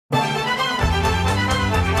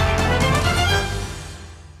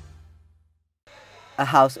A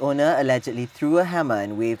house owner allegedly threw a hammer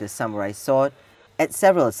and waved a samurai sword at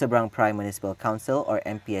several Seberang Prai Municipal Council or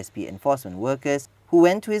MPSP enforcement workers who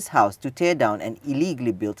went to his house to tear down an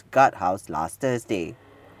illegally built guardhouse last Thursday.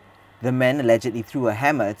 The men allegedly threw a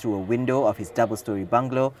hammer through a window of his double-storey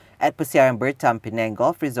bungalow at Seberang Penang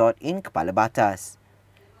Golf Resort in Kepala Batas.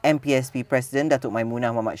 MPSP President Datuk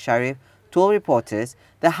Maimunah Muhammad Sharif told reporters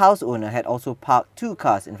the house owner had also parked 2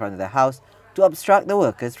 cars in front of the house to obstruct the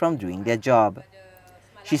workers from doing their job.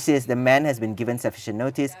 She says the man has been given sufficient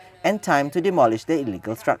notice and time to demolish the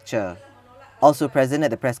illegal structure. Also present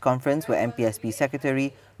at the press conference were MPSP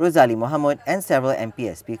Secretary Rosali Mohammed and several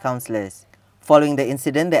MPSP councillors. Following the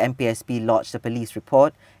incident, the MPSP lodged a police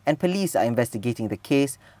report and police are investigating the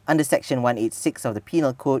case under Section 186 of the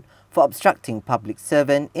Penal Code for obstructing public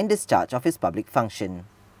servant in discharge of his public function.